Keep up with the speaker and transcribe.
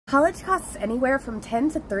College costs anywhere from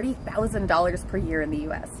 $10,000 to $30,000 per year in the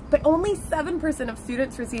US, but only 7% of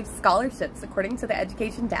students receive scholarships according to the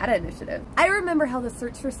Education Data Initiative. I remember how the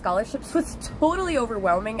search for scholarships was totally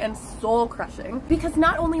overwhelming and soul-crushing, because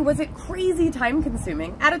not only was it crazy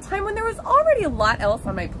time-consuming at a time when there was already a lot else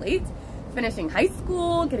on my plate, finishing high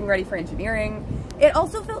school, getting ready for engineering, it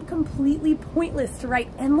also felt completely pointless to write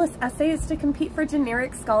endless essays to compete for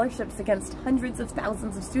generic scholarships against hundreds of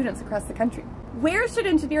thousands of students across the country. Where should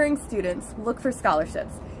engineering students look for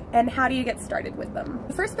scholarships, and how do you get started with them?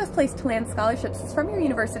 The first best place to land scholarships is from your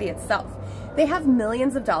university itself. They have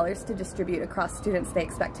millions of dollars to distribute across students they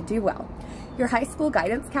expect to do well. Your high school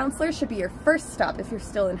guidance counselor should be your first stop if you're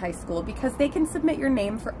still in high school, because they can submit your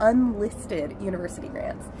name for unlisted university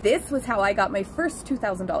grants. This was how I got my first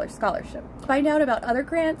 $2,000 scholarship. Find out about other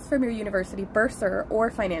grants from your university bursar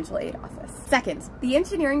or financial aid office. Second, the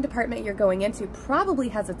engineering department you're going into probably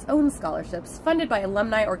has its own scholarships funded by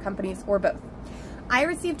alumni or companies or both. I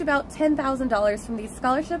received about $10,000 from these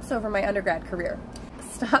scholarships over my undergrad career.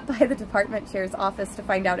 Stop by the department chair's office to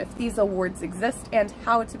find out if these awards exist and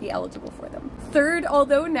how to be eligible for them. Third,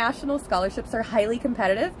 although national scholarships are highly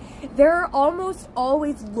competitive, there are almost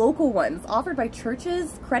always local ones offered by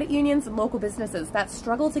churches, credit unions, and local businesses that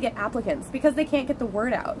struggle to get applicants because they can't get the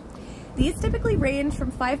word out. These typically range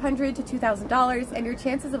from $500 to $2,000, and your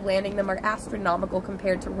chances of landing them are astronomical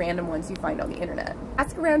compared to random ones you find on the internet.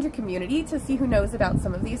 Ask around your community to see who knows about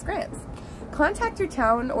some of these grants. Contact your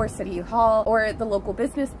town or city hall or the local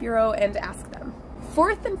business bureau and ask them.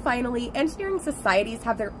 Fourth and finally, engineering societies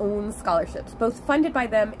have their own scholarships, both funded by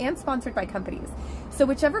them and sponsored by companies. So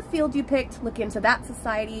whichever field you picked, look into that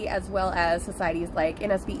society as well as societies like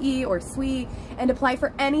NSBE or SWE and apply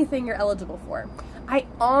for anything you're eligible for. I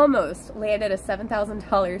almost landed a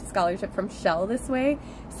 $7,000 scholarship from Shell this way,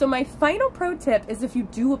 so my final pro tip is if you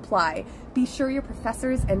do apply, be sure your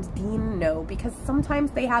professors and dean know, because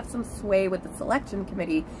sometimes they have some sway with the selection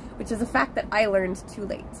committee, which is a fact that I learned too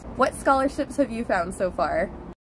late. What scholarships have you found so far?